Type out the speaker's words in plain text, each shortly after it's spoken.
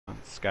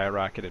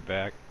skyrocketed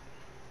back.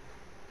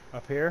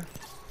 Up here.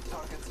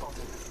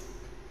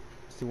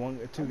 See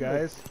two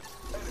guys.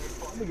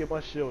 I'm gonna get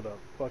my shield up.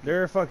 Fuck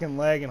They're fucking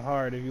lagging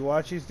hard. If you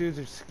watch these dudes,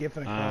 they're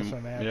skipping across my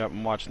map. Yep,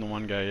 I'm watching the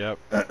one guy. Yep.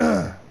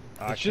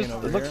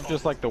 It looks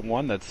just like the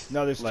one that's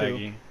no, there's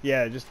laggy. two.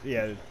 Yeah,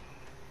 yeah.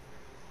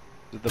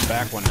 The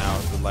back one now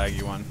is the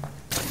laggy one.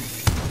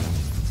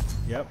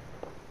 Yep.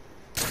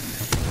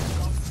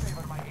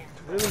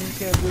 Really, you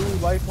can't do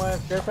lifeline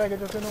care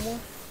package up here no more?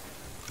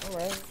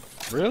 Alright.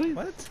 Really?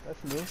 What?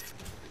 That's new.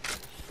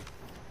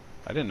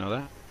 I didn't know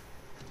that.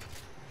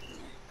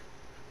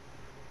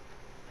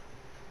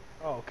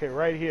 Oh, okay,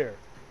 right here.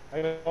 I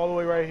got it all the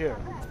way right here.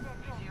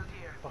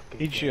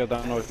 Heat shield, I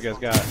don't know if you guys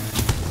got. I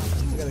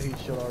got a heat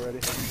shield already.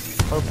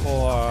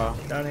 Purple,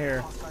 down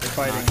here. They're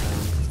fighting. I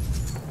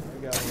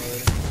got it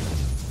already.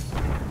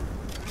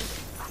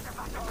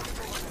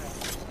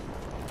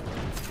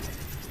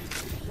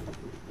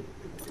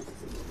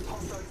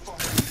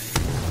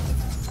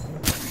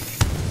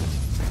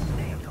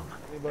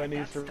 Anybody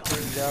needs to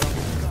got him?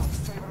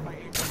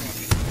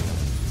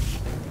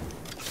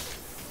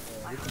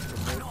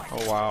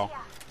 Oh wow.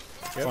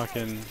 Yep.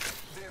 Fucking.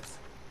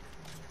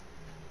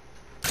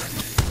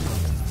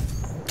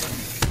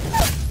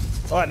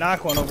 Oh, I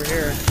knocked one over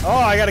here. Oh,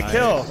 I got a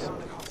kill.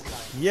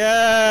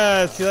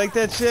 Yes, you like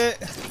that shit?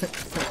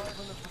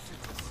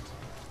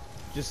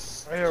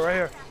 Just Right here, right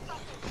here.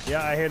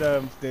 yeah, I hear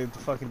the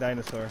fucking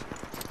dinosaur.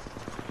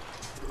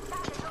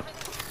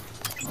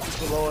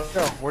 Below it.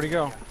 Go. Where'd he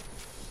go?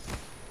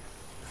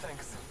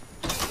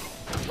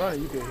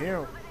 Running, you can hear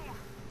him.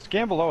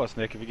 Scan below us,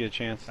 Nick, if you get a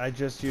chance. I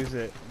just use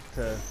it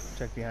to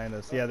check behind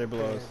us. Yeah, they're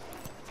below us.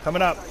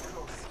 Coming up.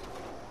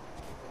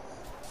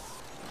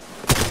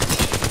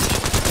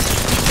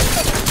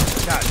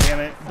 God damn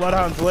it.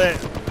 Bloodhound's lit.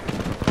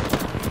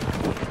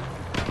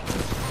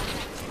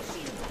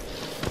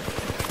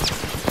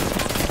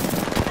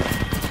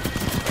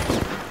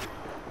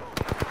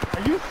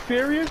 Are you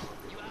serious?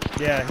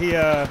 Yeah, he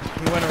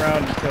went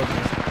around and killed me.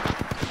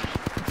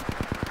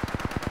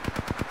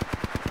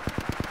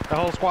 The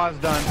whole squad's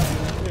done.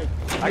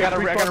 I gotta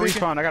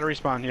respawn. I gotta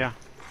respawn. Yeah.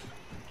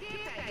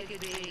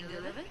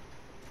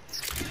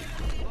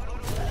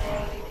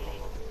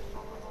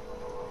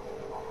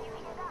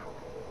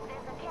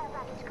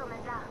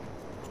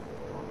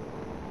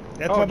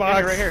 That's my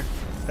box. Right here.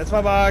 That's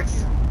my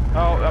box.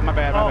 Oh, my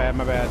bad.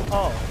 My bad.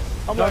 Oh.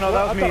 I'm No, like, no,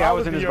 that was me. I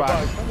was in his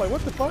box. I'm like,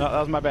 what the fuck? No, that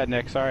was my bad,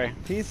 Nick. Sorry.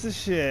 Piece of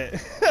shit.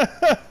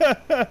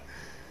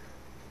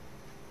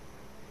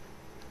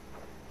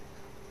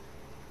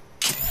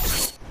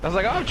 I was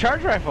like, oh,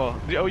 charge rifle.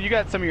 Oh, you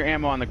got some of your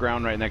ammo on the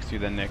ground right next to you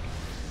then, Nick.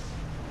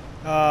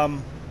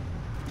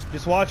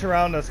 Just watch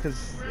around us,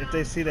 because if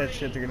they see that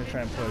shit, they're gonna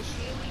try and push.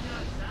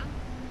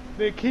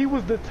 Nick, he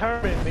was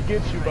determined to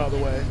get you, by the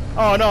way.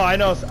 Oh no, I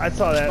know. I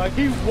saw that. Like,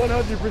 he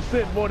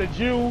 100% wanted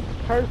you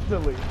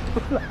personally.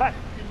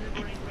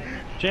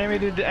 Jamie,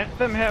 did any of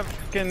them have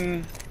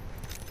fucking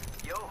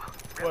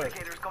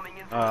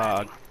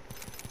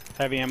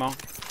heavy ammo?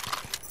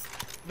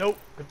 Nope.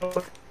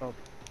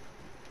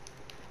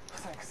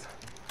 Thanks.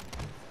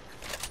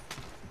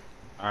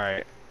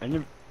 Alright. And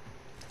you...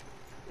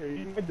 Yeah,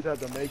 you might just have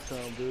to make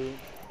some, dude.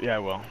 Yeah, I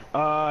will.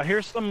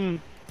 Here's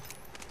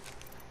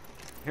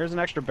an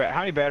extra how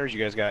many batteries you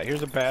guys got?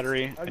 Here's a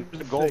battery. And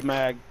here's a gold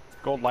mag.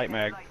 Gold light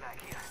mag.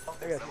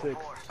 I got 6.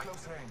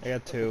 I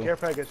got 2.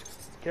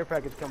 Care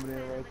package coming in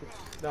right there.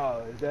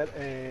 No, is that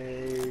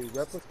a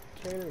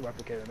replicator?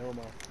 Replicator, never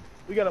mind.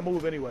 We gotta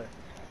move anyway.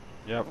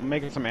 Yep, I'm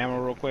making some ammo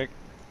real quick.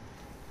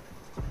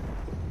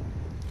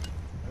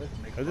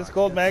 Is this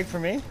gold mag for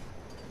me?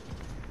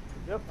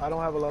 Yep, I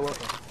don't have a low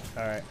weapon.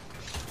 Alright.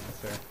 That's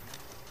fair.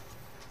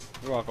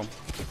 You're welcome.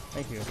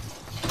 Thank you.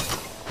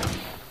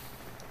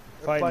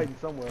 They're fighting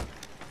somewhere.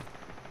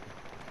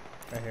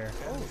 Right here.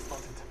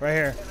 Right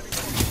here.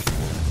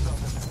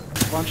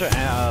 Bunch of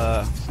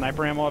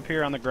sniper ammo up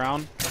here on the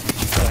ground.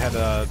 I had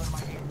to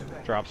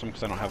drop some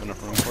because I don't have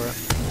enough room for it.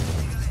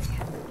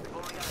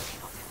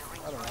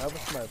 I don't have a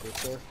sniper,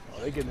 sir.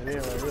 Oh, they getting it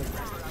in right here.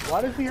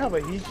 Why does he have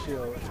a heat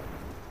shield?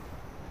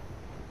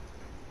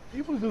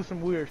 People do some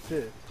weird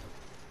shit.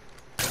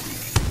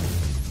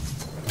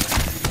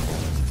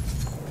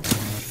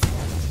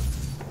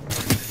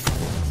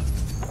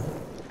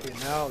 Okay,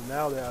 now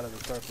they're out of the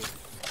surface.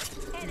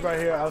 He's right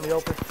here, out in the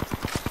open.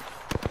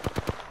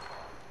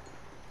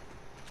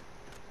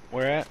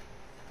 Where at?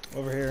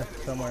 Over here,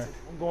 somewhere.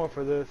 I'm going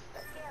for this.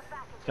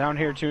 Down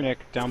here too, Nick.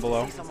 Down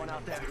below.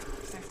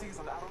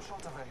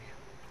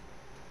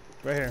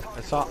 Right here.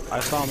 I saw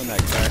him in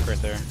that crack right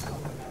there.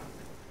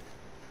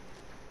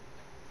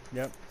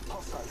 Yep. How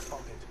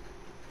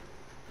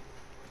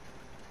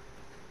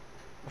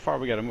far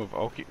we gotta move?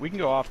 Okay, we can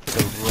go off to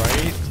the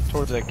right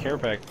towards that care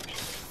pack.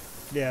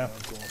 Yeah.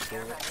 I'm going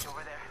for it.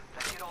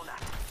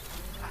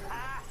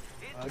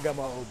 I got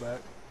my old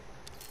back.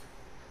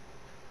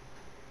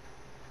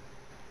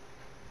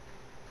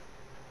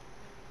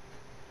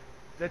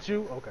 That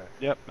you? Okay.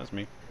 Yep, that's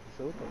me.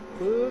 So what the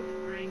fuck?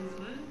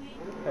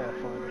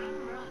 Pathfinder.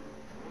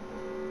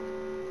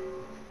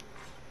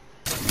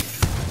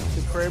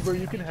 Kraber,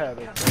 you can have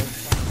it.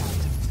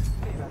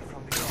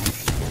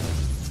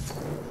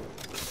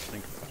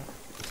 Think about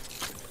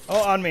it.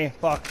 Oh, on me.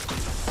 Fuck.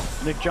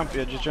 Nick, jump.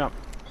 Yeah, just jump.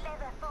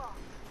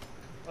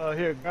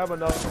 Here, grab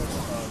another.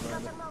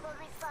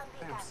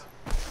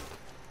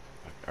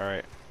 All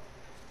right.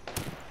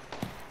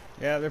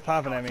 Yeah, they're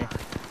popping at me.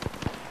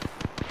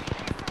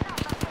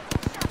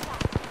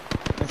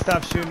 They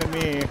stop shooting at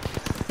me.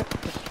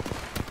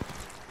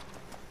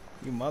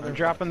 You mother. I'm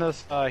dropping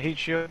this heat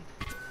shield.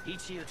 Heat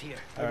shield here.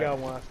 I got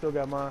one. I still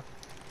got mine.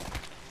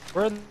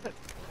 Where?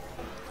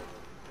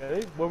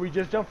 Where we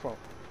just jumped from.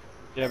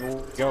 Yeah, but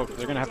we'll go.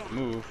 They're gonna have to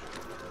move.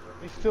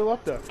 He's still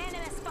up there.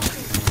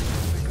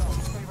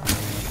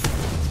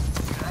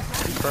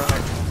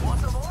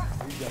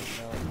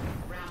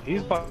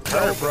 He's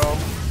better, bro.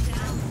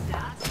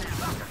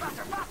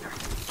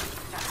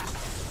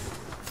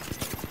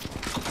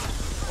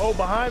 Oh,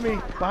 behind me.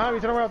 Behind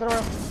me. Turn around. Turn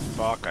around.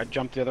 Fuck! I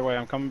jumped the other way.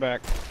 I'm coming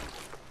back.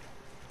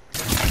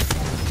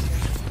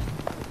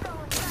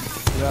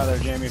 Get out of there,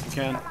 Jamie, if you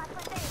can. I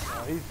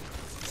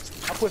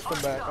pushed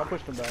him back. I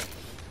pushed him back.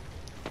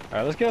 All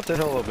right, let's get up the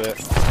hill a little bit.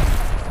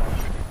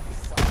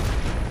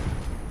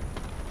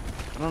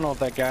 I don't know if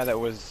that guy that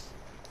was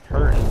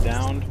hurt is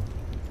downed.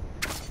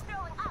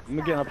 I'm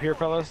getting up here,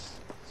 fellas.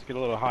 Let's get a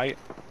little height.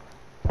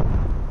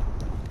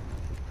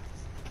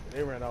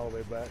 They ran all the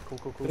way back. Cool,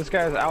 cool, cool. This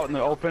guy's out in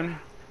the open.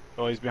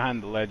 Oh, he's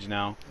behind the ledge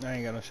now. I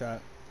ain't got no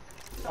shot.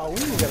 Oh, we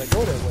didn't gotta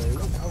go that way.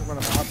 I was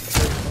running the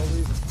opposite way for no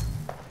reason.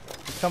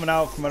 He's coming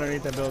out from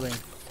underneath that building.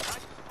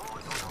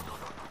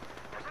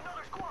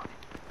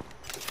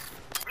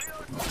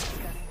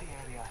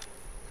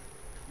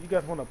 You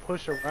guys want to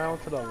push around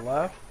to the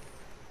left?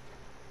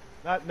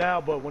 Not now,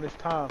 but when it's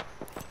time.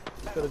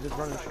 Instead of just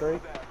running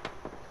straight.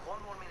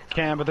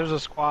 Can, but there's a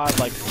squad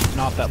like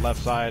off that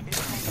left side.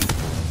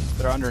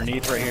 They're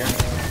underneath right here.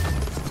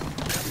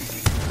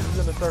 He's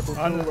in the circle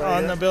too, On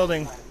right the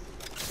building.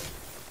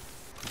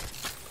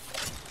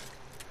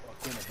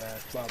 in a bad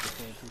spot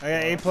between two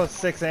I got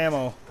 8+6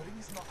 ammo.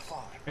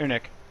 Here,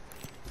 Nick.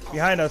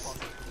 Behind us.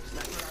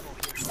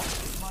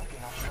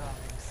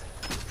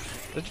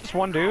 Is it just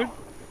one dude?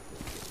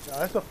 Nah,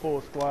 that's a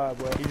full squad,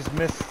 bro. He just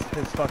missed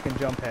his fucking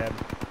jump pad.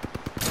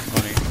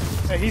 Funny.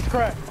 Hey, he's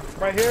cracked.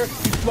 Right here.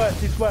 He's flat.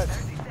 He's flat.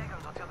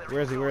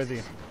 Where is he? Where is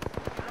he?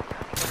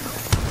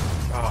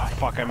 Oh,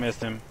 fuck, I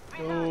missed him.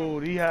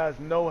 Dude, he has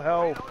no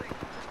health.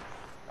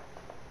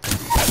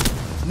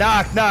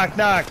 Knocked.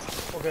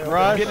 Okay, I'm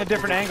Rush. getting a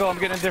different angle. I'm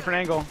getting a different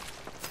angle.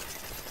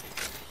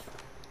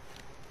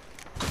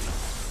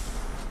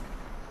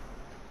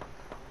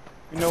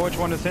 You know which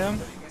one is him?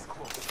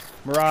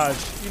 Mirage.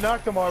 He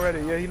knocked him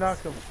already. Yeah, he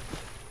knocked him.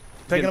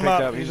 Taking him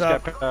Getting up. picked He's He just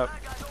up. got picked up.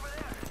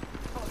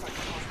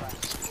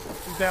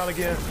 He's down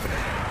again.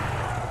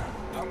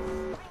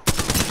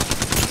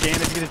 Scan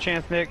if you get a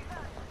chance, Nick.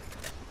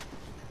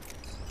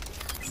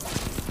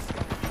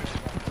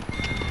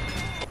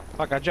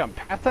 Fuck, I jumped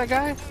past that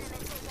guy?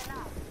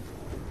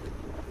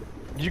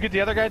 Did you get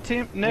the other guy,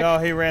 team, Nick? No,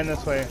 he ran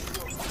this way.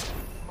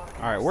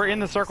 Alright, we're in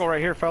the circle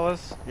right here,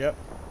 fellas. Yep.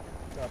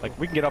 Like,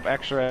 we can get up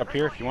extra up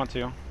here if you want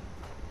to.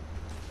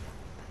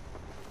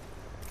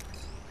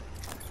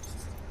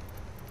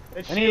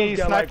 That Any shield's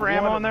got, sniper like,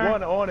 ammo one, in there?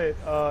 One on it,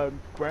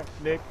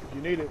 Nick, if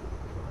you need it.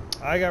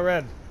 I got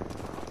red.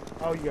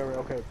 Oh, you got it.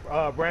 Okay.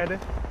 Brandon,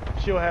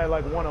 shield had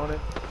like one on it.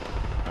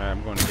 Alright,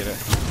 I'm going to get it.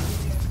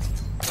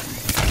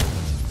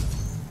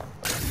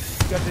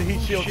 You got the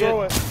heat shield. Shit.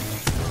 Throw it.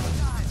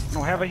 I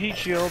don't have a heat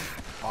shield.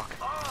 Fuck.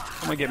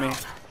 I'm gonna get me. Okay,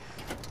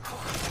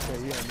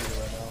 you don't need it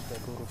right now. Okay,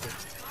 cool.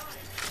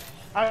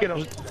 I get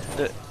him.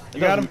 You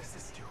got him?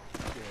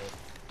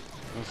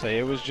 I'll say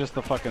it was just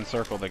the fucking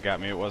circle that got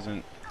me. It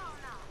wasn't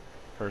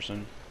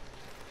person.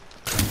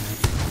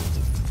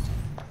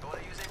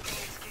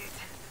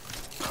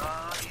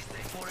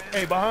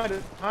 Hey, behind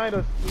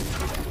us.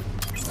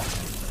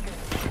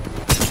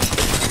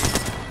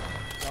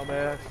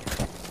 Dumbass.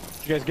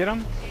 Did you guys get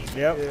him?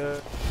 Yep. Yeah.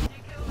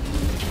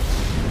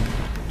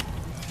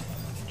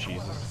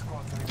 Jesus.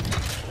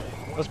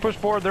 Let's push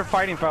forward. They're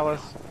fighting,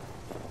 fellas.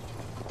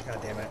 God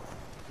damn it.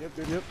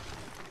 Yep.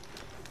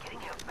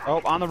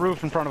 Oh, on the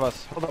roof in front of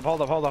us.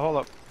 Hold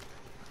up.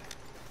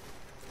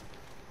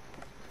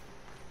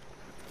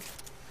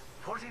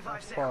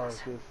 As far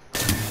as this.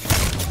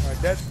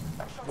 Alright, that's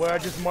where I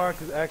just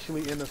marked is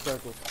actually in the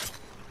circle.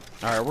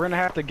 Alright, we're gonna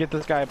have to get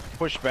this guy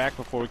pushed back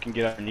before we can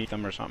get underneath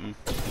him or something.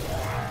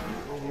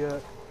 Yeah.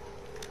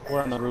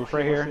 We're on the roof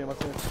right here. I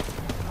see him.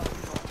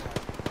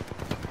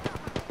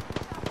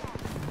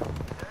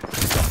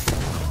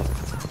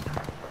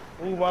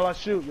 Ooh, while I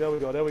shoot. There we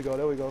go.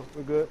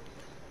 We're good.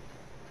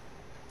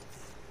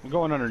 We're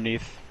going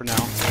underneath for now.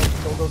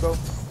 Go.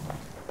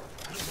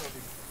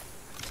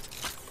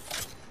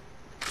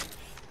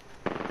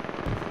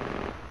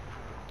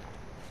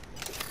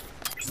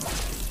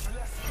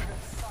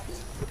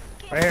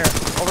 Right here.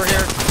 Over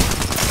here.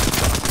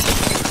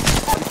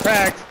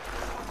 Cracked.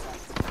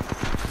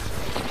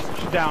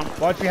 She's down.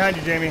 Watch behind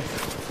you, Jamie.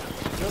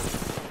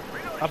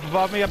 Up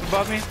above me.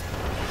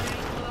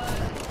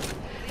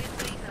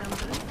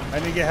 I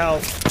need to get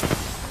help.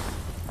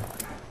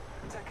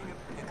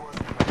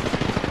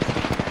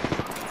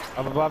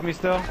 Up above me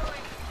still?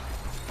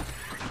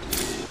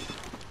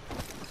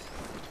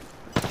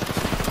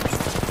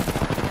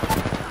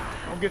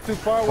 Don't get too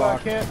far where I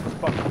can't.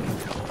 Fuck.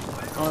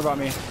 Don't worry about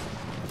me.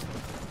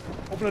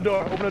 Open the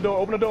door, open the door,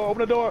 open the door, open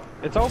the door.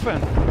 It's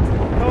open.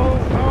 No,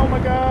 oh my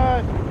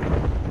god.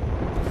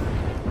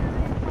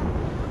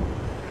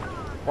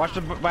 Watch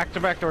the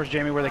back-to-back doors,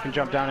 Jamie, where they can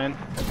jump down in.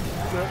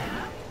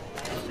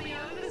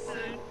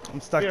 I'm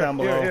stuck down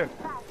below. Here.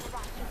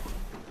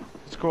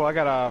 It's cool. I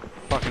got a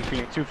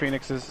fucking two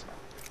phoenixes.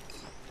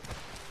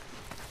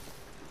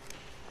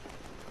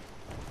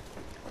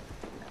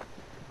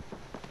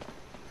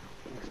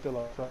 Still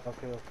outside.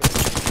 Okay.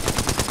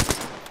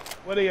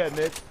 Where they at,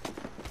 Nick?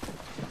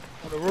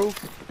 On the roof?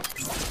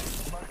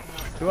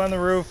 2 on the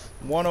roof,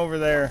 1 over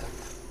there.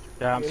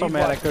 Yeah, I'm so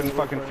mad I couldn't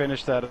fucking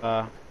finish that.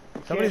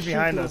 Somebody's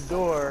behind us. The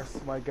door,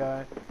 my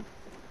guy.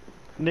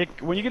 Nick,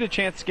 when you get a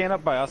chance, scan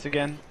up by us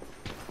again.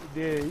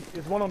 Yeah,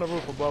 there's one on the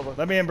roof above us.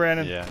 Let me in,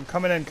 Brandon. Yeah. I'm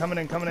coming in, coming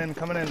in, coming in,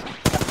 coming in.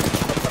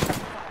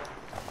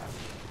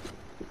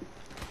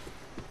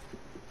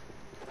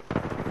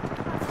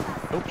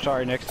 Oops,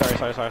 sorry, Nick. Sorry.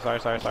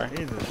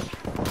 Jesus.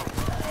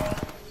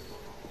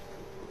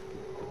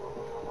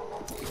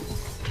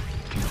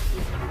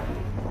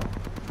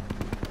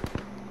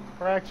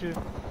 Fracture.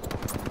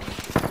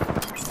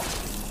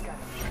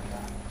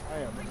 I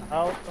am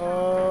out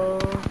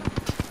of...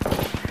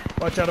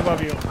 Watch out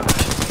above you.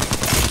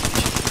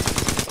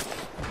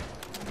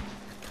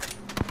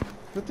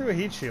 Go through a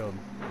heat shield.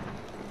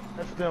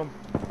 That's them.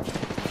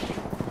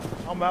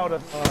 I'm out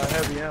of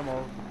heavy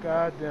ammo.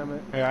 God damn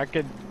it. Hey, I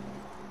could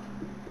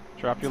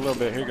drop you a little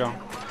bit. Here you go.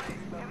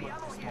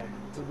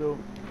 To do.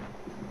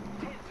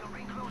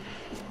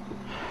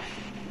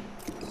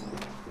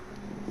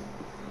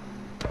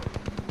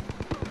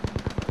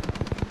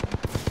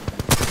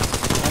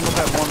 Almost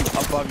had one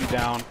above you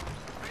down.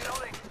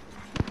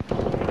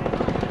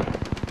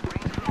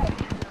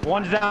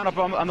 One's down up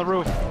on the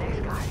roof.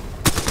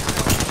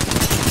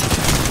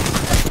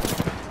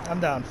 I'm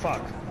down.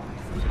 Fuck.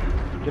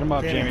 Get him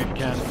up, Damn Jamie, it. if you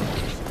can.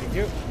 Thank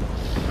you.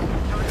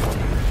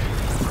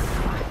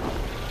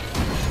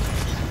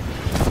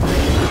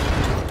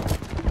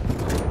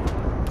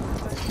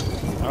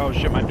 Oh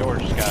shit, my door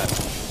just got.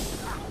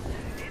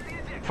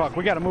 Fuck,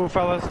 we gotta move,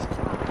 fellas.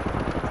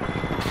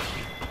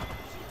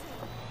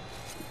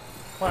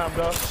 Climbed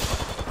up.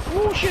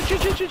 Ooh, shit.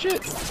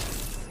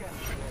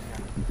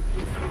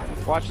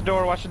 Watch the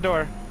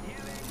door.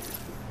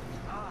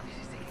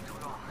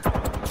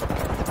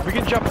 We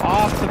can jump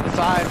off to the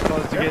side,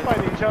 fellas, to They're get.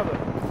 fighting each other.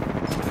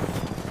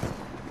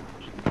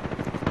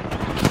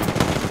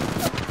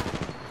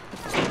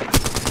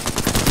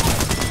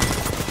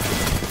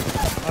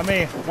 On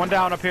me. One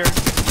down up here.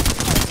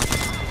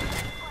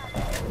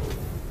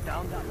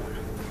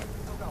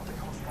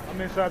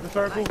 I'm inside the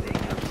circle.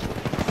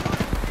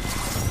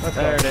 Let's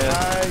There go. it is.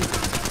 Nice.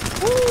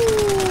 Woo!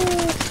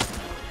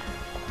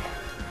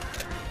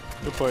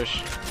 Good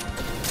push.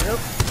 Yep.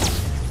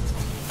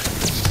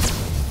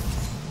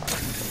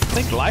 I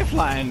think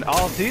Lifeline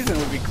all season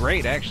would be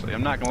great, actually.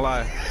 I'm not gonna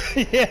lie.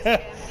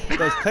 Yeah.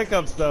 Those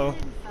pickups, though.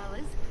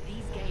 Fellas,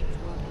 these games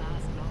won't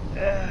last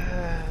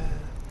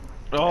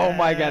long. Oh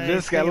my god,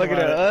 this he's guy, thinking look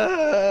at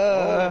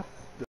about it.